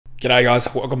G'day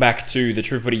guys, welcome back to the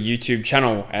True Footy YouTube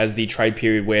channel as the trade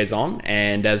period wears on,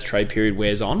 and as trade period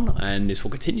wears on, and this will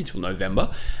continue till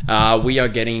November, we are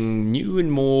getting new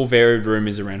and more varied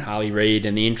rumours around Harley Reid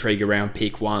and the intrigue around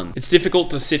pick 1. It's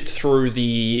difficult to sift through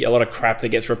a lot of crap that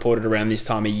gets reported around this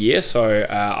time of year, so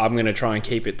I'm going to try and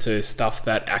keep it to stuff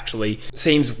that actually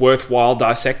seems worthwhile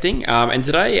dissecting. And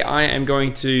today I am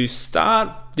going to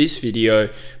start this video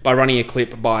by running a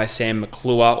clip by Sam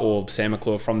McClure, or Sam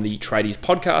McClure from the Tradies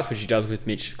podcast, which he does with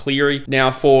McClure.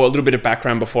 Now, for a little bit of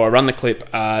background before I run the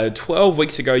clip, 12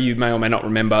 weeks ago, you may or may not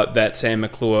remember that Sam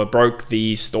McClure broke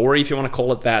the story, if you want to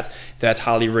call it that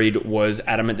Harley Reid was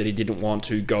adamant that he didn't want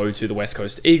to go to the West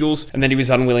Coast Eagles, and that he was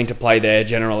unwilling to play there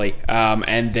generally.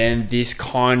 And then this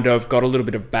kind of got a little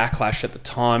bit of backlash at the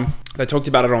time. They talked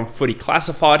about it on Footy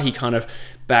Classified. He kind of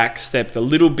backstepped a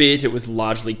little bit. It was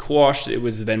largely quashed. It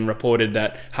was then reported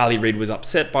that Harley Reid was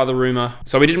upset by the rumour.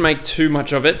 So we didn't make too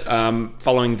much of it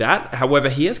following that. However,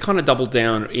 he has kind of doubled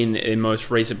down in a most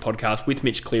recent podcast with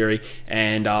Mitch Cleary,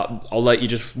 and I'll let you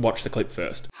just watch the clip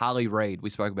first. Harley Reid, we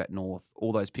spoke about North,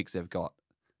 all those picks they've got,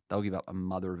 they'll give up a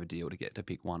mother of a deal to get to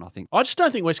pick one, I think. I just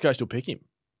don't think West Coast will pick him.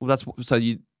 Well, that's so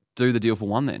you do the deal for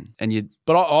one then, and you.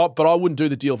 But I wouldn't do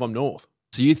the deal if I'm North.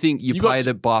 So you think you play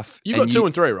the bluff? You got 2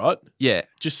 and 3, right? Yeah.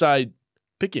 Just say,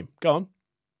 pick him. Go on.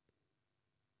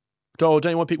 Don't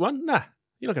you want to pick one? Nah,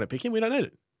 you're not going to pick him. We don't need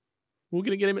it. We're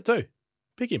going to get him at 2.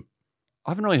 Pick him.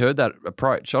 I haven't really heard that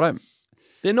approach.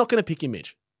 They're not going to pick him,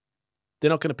 Mitch. They're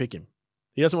not going to pick him.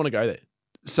 He doesn't want to go there.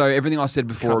 So everything I said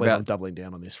before about I'm doubling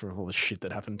down on this for all the shit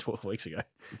that happened 12 weeks ago.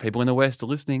 People in the West are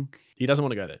listening. He doesn't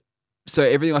want to go there. So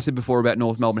everything I said before about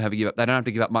North Melbourne have to give up. They don't have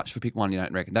to give up much for pick 1. You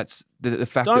don't reckon? That's the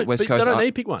fact that West Coast. They don't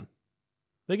need pick 1.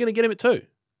 They're going to get him at 2.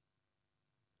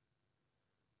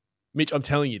 Mitch, I'm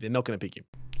telling you, they're not going to pick him.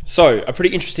 So, a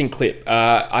pretty interesting clip.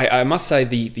 I must say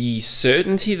the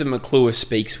certainty that McClure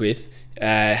speaks with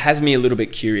has me a little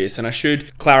bit curious, and I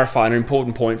should clarify an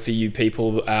important point for you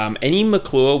people. Any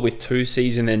McClure with 2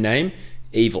 C's in their name,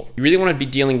 evil. You really want to be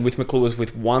dealing with McClures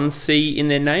with 1 C in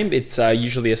their name. It's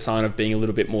usually a sign of being a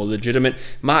little bit more legitimate.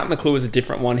 Mark McClure is a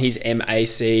different one. He's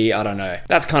MAC. I don't know.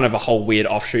 That's kind of a whole weird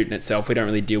offshoot in itself. We don't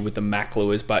really deal with the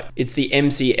McClures, but it's the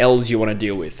MCLs you want to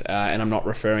deal with. And I'm not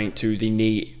referring to the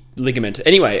knee ligament.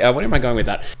 Anyway, where am I going with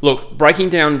that? Look, breaking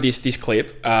down this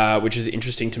clip, which is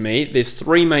interesting to me, there's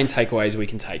 3 main takeaways we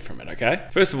can take from it, okay?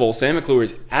 First of all, Sam McClure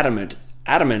is adamant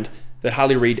that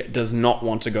Harley Reid does not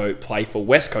want to go play for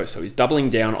West Coast, so he's doubling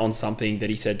down on something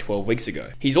that he said 12 weeks ago.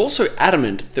 He's also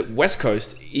adamant that West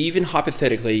Coast, even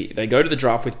hypothetically, they go to the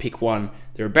draft with pick 1,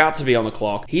 they're about to be on the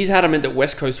clock. He's adamant that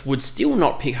West Coast would still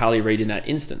not pick Harley Reid in that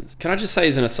instance. Can I just say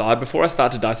as an aside, before I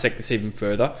start to dissect this even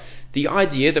further, the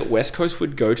idea that West Coast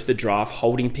would go to the draft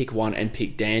holding pick 1 and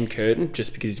pick Dan Curtin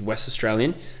just because he's West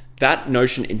Australian, that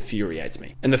notion infuriates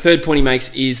me. And the third point he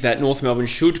makes is that North Melbourne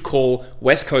should call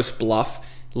West Coast bluff,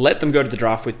 let them go to the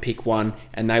draft with pick 1,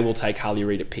 and they will take Harley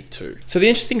Reid at pick 2. So the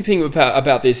interesting thing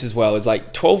about this as well is,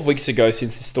 like, 12 weeks ago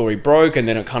since the story broke, and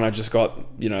then it kind of just got,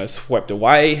 swept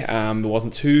away. There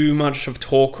wasn't too much of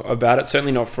talk about it,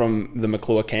 certainly not from the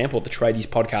McClure camp or the Tradies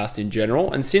podcast in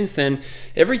general. And since then,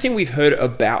 everything we've heard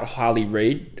about Harley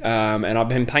Reid, and I've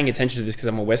been paying attention to this because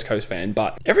I'm a West Coast fan,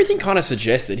 but everything kind of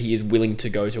suggests that he is willing to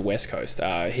go to West Coast.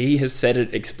 He has said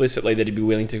it explicitly that he'd be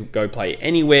willing to go play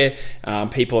anywhere.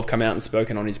 People have come out and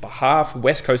spoken on his behalf.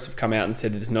 West Coast have come out and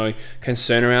said there's no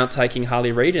concern around taking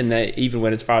Harley Reid, and they even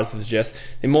went as far as to suggest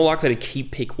they're more likely to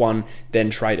keep pick 1 than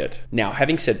trade it. Now,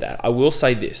 having said that, I will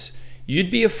say this. You'd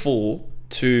be a fool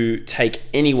to take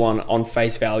anyone on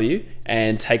face value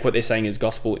and take what they're saying as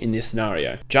gospel in this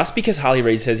scenario. Just because Harley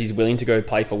Reid says he's willing to go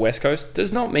play for West Coast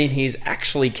does not mean he is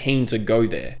actually keen to go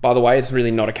there. By the way, it's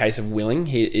really not a case of willing.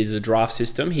 He is a draft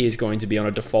system. He is going to be on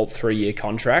a default 3-year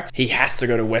contract. He has to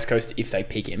go to West Coast if they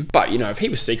pick him. But, if he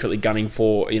was secretly gunning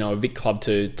for, a Vic club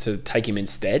to take him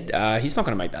instead, he's not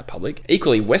going to make that public.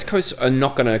 Equally, West Coast are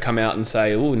not going to come out and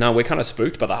say, oh, no, we're kind of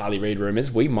spooked by the Harley Reid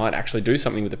rumors. We might actually do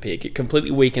something with the pick. It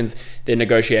completely weakens their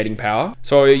negotiating power.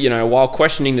 So, while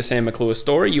questioning the Sam McClure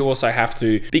story, you also have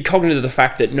to be cognizant of the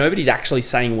fact that nobody's actually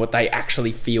saying what they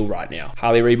actually feel right now.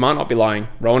 Harley Reid might not be lying.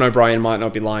 Rowan O'Brien might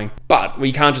not be lying. But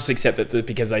we can't just accept that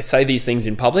because they say these things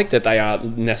in public that they are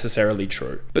necessarily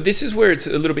true. But this is where it's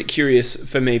a little bit curious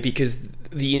for me, because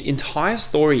the entire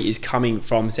story is coming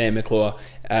from Sam McClure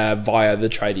via the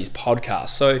Tradies podcast.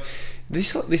 So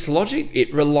This logic,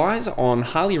 it relies on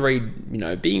Harley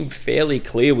Reid, being fairly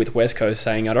clear with West Coast,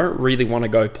 saying, I don't really want to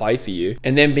go play for you,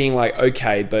 and then being like,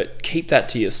 okay, but keep that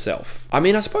to yourself. I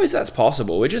mean, I suppose that's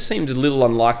possible. It just seems a little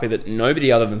unlikely that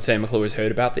nobody other than Sam McClure has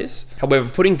heard about this. However,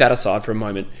 putting that aside for a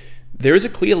moment, There is a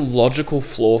clear logical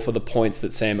flaw for the points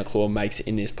that Sam McClure makes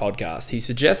in this podcast. He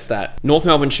suggests that North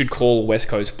Melbourne should call West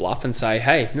Coast bluff and say,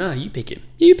 hey, no, you pick him.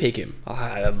 You pick him. Oh,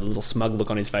 I have a little smug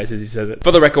look on his face as he says it.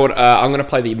 For the record, I'm going to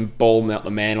play the ball, not the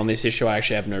man on this issue. I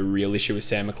actually have no real issue with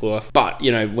Sam McClure. But,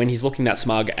 you know, when he's looking that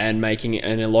smug and making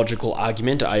an illogical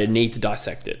argument, I need to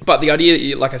dissect it. But the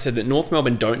idea, like I said, that North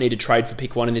Melbourne don't need to trade for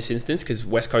pick 1 in this instance because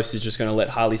West Coast is just going to let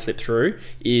Harley slip through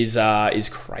is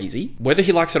crazy. Whether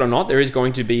he likes it or not, there is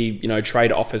going to be, you know,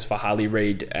 trade offers for Harley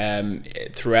Reid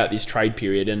throughout this trade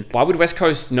period. And why would West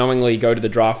Coast knowingly go to the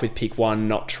draft with pick 1,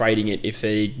 not trading it if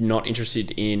they're not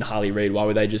interested in Harley Reid? Why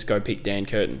would they just go pick Dan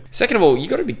Curtin? Second of all, you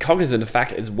got to be cognizant of the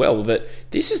fact as well that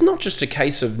this is not just a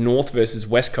case of North versus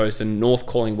West Coast and North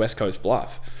calling West Coast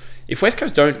bluff. If West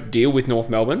Coast don't deal with North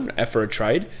Melbourne for a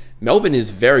trade, Melbourne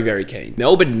is very, very keen.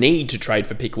 Melbourne need to trade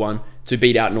for pick 1 to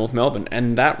beat out North Melbourne,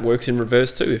 and that works in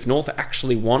reverse too. If North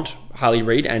actually want Harley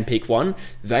Reid and pick 1,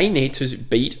 they need to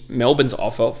beat Melbourne's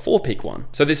offer for pick 1.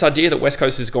 So this idea that West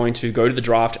Coast is going to go to the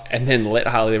draft and then let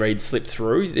Harley Reid slip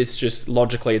through, it's just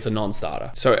logically it's a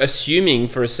non-starter. So assuming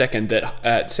for a second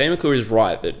that Sam McClure is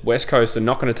right, that West Coast are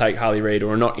not going to take Harley Reid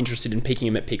or are not interested in picking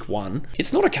him at pick 1,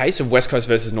 it's not a case of West Coast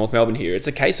versus North Melbourne here. It's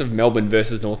a case of Melbourne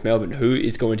versus North Melbourne. Who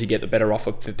is going to get the better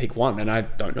offer for pick 1? And I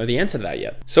don't know the answer to that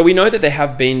yet. So we know that there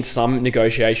have been some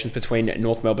negotiations between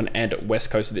North Melbourne and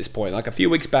West Coast at this point. Like a few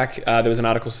weeks back, there was an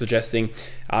article suggesting,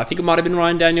 I think it might have been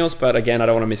Ryan Daniels, but again, I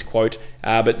don't want to misquote,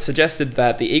 but suggested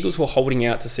that the Eagles were holding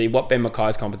out to see what Ben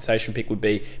Mackay's compensation pick would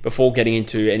be before getting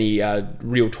into any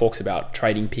real talks about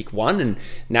trading pick 1. And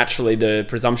naturally, the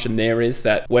presumption there is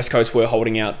that West Coast were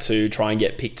holding out to try and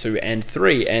get pick 2 and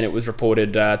 3. And it was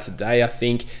reported today, I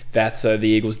think, that the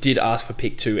Eagles did ask for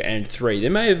pick 2 and 3. There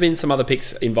may have been some other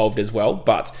picks involved as well,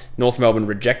 but North Melbourne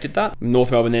rejected that. North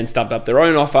Melbourne then stumped up their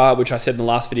own offer, which I said in the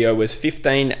last video was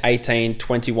 15, 18,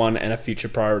 21, and a future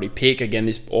priority pick. Again,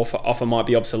 this offer might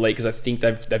be obsolete because I think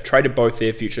they've traded both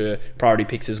their future priority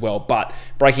picks as well. But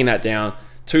breaking that down,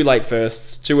 2 late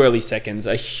firsts, 2 early seconds,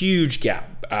 a huge gap.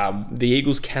 The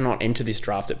Eagles cannot enter this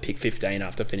draft at pick 15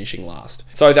 after finishing last.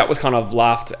 So that was kind of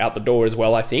laughed out the door as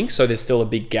well, I think. So there's still a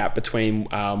big gap between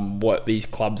what these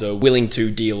clubs are willing to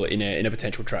deal in a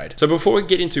potential trade. So before we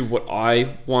get into what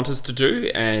I want us to do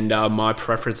and my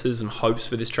preferences and hopes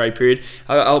for this trade period,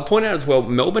 I'll point out as well,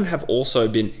 Melbourne have also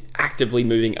been actively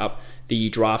moving up the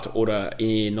draft order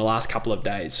in the last couple of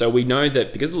days. So we know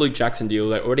that because of the Luke Jackson deal,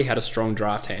 they already had a strong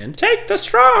draft hand. Take the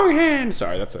strong hand!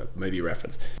 Sorry, that's a movie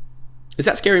reference. Is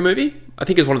that Scary Movie? I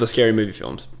think it's one of the Scary Movie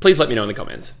films. Please let me know in the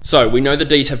comments. So we know the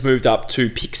D's have moved up to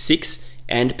pick 6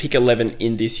 and pick 11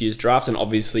 in this year's draft, and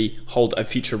obviously hold a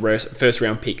future first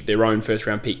round pick, their own first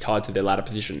round pick tied to their ladder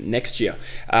position next year.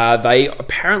 They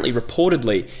apparently,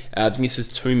 reportedly, this is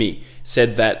Toomey,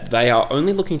 said that they are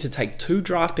only looking to take 2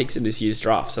 draft picks in this year's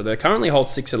draft. So they currently hold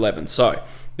 6-11. So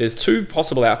there's 2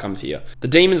 possible outcomes here. The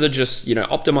Demons are just, you know,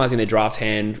 optimizing their draft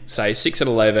hand, say 6 and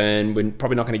 11. We're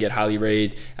probably not going to get Harley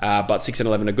Reid, but 6 and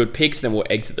 11 are good picks. Then we'll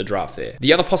exit the draft there.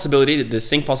 The other possibility, the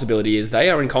distinct possibility, is they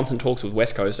are in constant talks with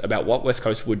West Coast about what West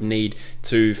Coast would need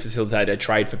to facilitate a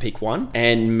trade for pick 1,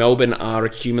 and Melbourne are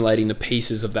accumulating the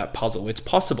pieces of that puzzle. It's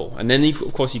possible. And then,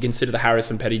 of course, you consider the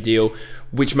Harrison Petty deal,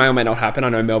 which may or may not happen. I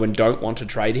know Melbourne don't want to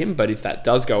trade him, but if that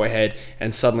does go ahead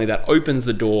and suddenly that opens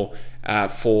the door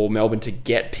for Melbourne to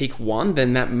get pick 1,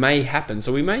 then that may happen.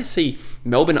 So we may see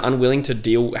Melbourne unwilling to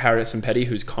deal Harrison Petty,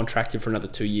 who's contracted for another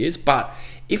 2 years. But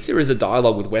if there is a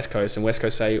dialogue with West Coast and West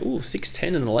Coast say, oh, 6,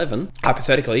 10 and 11,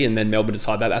 hypothetically, and then Melbourne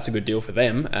decide that that's a good deal for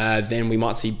them, then we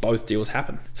might see both deals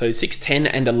happen. So 6, 10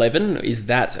 and 11, is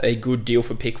that a good deal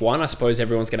for pick 1? I suppose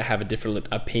everyone's going to have a different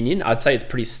opinion. I'd say it's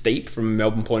pretty steep from a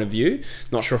Melbourne point of view.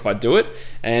 Not sure if I'd do it.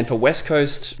 And for West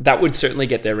Coast, that would certainly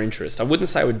get their interest. I wouldn't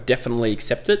say I would definitely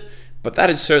accept it, but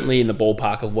that is certainly in the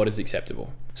ballpark of what is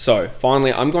acceptable. So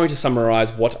finally, I'm going to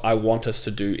summarize what I want us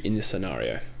to do in this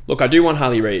scenario. Look, I do want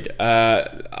Harley Reid.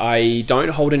 I don't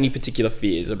hold any particular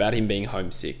fears about him being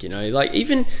homesick. You know, like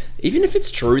even if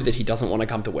it's true that he doesn't want to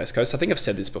come to West Coast, I think I've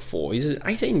said this before. He's an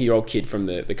 18-year-old kid from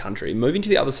the country, moving to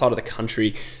the other side of the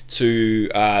country to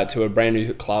a brand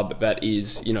new club that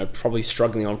is, you know, probably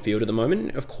struggling on field at the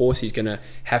moment. Of course, he's going to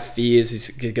have fears. He's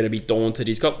going to be daunted.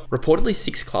 He's got reportedly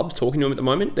 6 clubs talking to him at the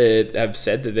moment. They have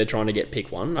said that they're trying to get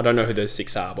pick 1. I don't know who those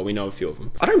 6 are, but we know a few of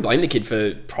them. I don't blame the kid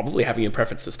for probably having a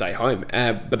preference to stay home.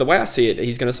 But the way I see it,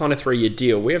 he's going to sign a 3-year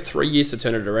deal. We have 3 years to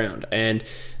turn it around. And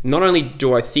not only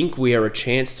do I think we are a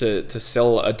chance to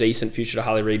sell a decent future to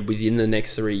Harley Reid within the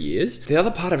next 3 years, the other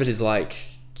part of it is like,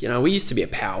 you know, we used to be a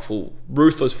powerful,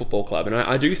 ruthless football club. And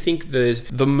I do think there's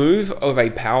the move of a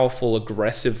powerful,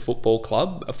 aggressive football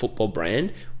club, a football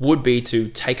brand, would be to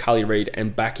take Harley Reid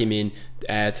and back him in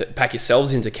to pack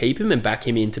yourselves in to keep him and back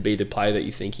him in to be the player that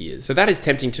you think he is. So that is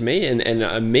tempting to me,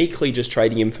 and meekly just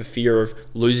trading him for fear of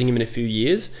losing him in a few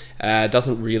years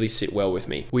doesn't really sit well with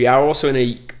me. We are also in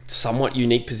a somewhat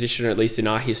unique position, at least in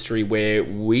our history, where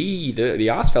the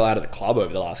arse fell out of the club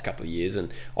over the last couple of years,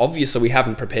 and obviously we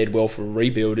haven't prepared well for a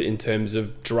rebuild in terms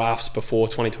of drafts before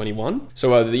 2021.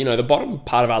 So the bottom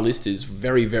part of our list is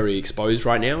very, very exposed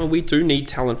right now, and we do need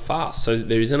talent fast. So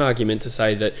there is an argument to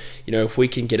say that if we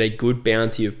can get a good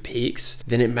bounty of picks,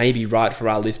 then it may be right for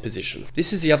our list position.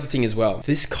 This is the other thing as well.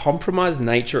 This compromised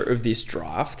nature of this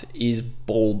draft is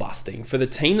ball busting. For the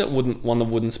team that won the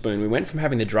wooden spoon, we went from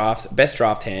having the best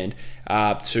draft hand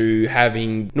to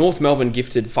having North Melbourne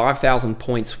gifted 5,000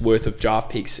 points worth of draft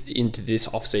picks into this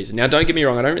offseason. Now, don't get me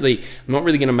wrong, I'm not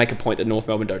really going to make a point that North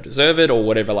Melbourne don't deserve it or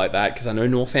whatever like that, because I know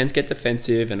North fans get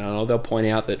defensive and I know they'll point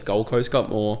out that Gold Coast got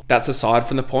more. That's aside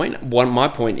from the point. My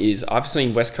point is I've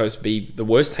seen West Coast be the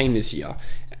worst team this year,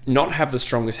 not have the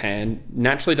strongest hand,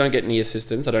 naturally don't get any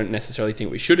assistants. I don't necessarily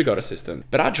think we should have got assistants,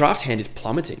 but our draft hand is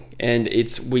plummeting, and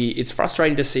it's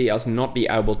frustrating to see us not be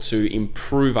able to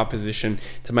improve our position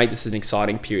to make this an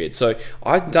exciting period. So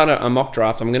I've done a mock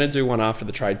draft. I'm going to do one after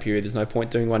the trade period. There's no point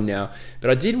doing one now,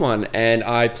 but I did one, and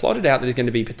I plotted out that there's going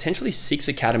to be potentially 6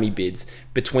 academy bids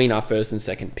between our first and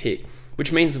second pick,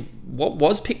 which means what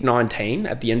was pick 19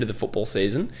 at the end of the football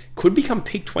season could become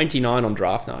pick 29 on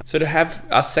draft night. So to have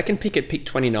our second pick at pick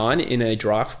 29 in a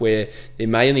draft where there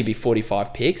may only be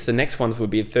 45 picks, the next ones would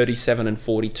be at 37 and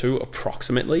 42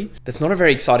 approximately. That's not a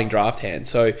very exciting draft hand.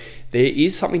 So there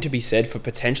is something to be said for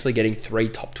potentially getting 3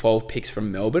 top 12 picks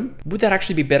from Melbourne. Would that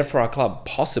actually be better for our club?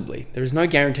 Possibly. There is no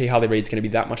guarantee Harley Reid's going to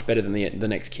be that much better than the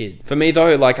next kid. For me though,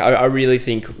 I really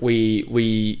think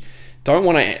we don't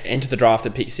want to enter the draft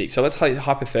at pick 6. So let's say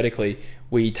hypothetically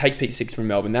we take pick 6 from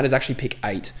Melbourne. That is actually pick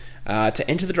 8. To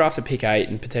enter the draft at pick 8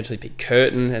 and potentially pick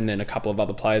Curtin and then a couple of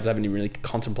other players, I haven't even really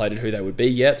contemplated who they would be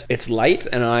yet. It's late,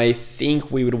 and I think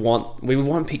we would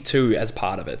want pick 2 as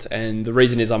part of it. And the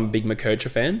reason is I'm a big McClure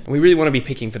fan. We really want to be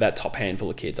picking for that top handful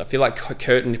of kids. I feel like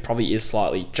Curtin probably is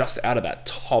slightly just out of that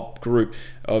top group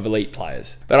of elite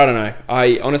players. But I don't know.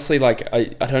 I honestly I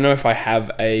don't know if I have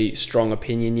a strong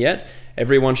opinion yet.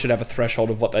 Everyone should have a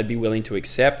threshold of what they'd be willing to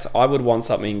accept. I would want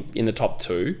something in the top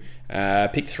 2.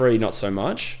 Pick 3, not so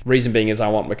much. Reason being is I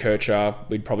want McClure.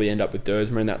 We'd probably end up with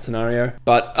Drewzy in that scenario.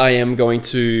 But I am going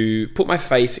to put my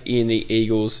faith in the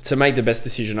Eagles to make the best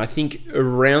decision. I think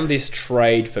around this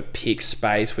trade for pick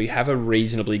space, we have a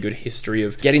reasonably good history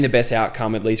of getting the best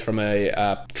outcome, at least from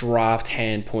a draft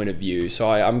hand point of view.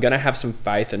 So I'm going to have some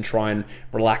faith and try and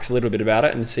relax a little bit about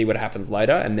it and see what happens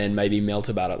later, and then maybe melt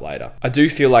about it later. I do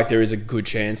feel like there is a good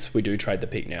chance we do trade the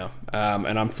pick now.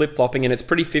 And I'm flip-flopping, and it's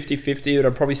pretty 50-50, but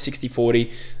I'm probably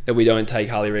 60-40 that we don't take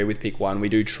Harley Reid with pick 1. We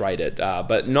do trade it,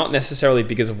 but not necessarily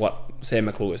because of what Sam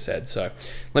McClure said. So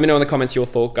let me know in the comments your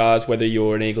thought, guys, whether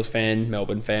you're an Eagles fan,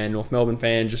 Melbourne fan, North Melbourne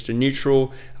fan, just a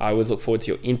neutral. I always look forward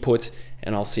to your input,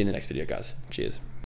 and I'll see you in the next video, guys. Cheers.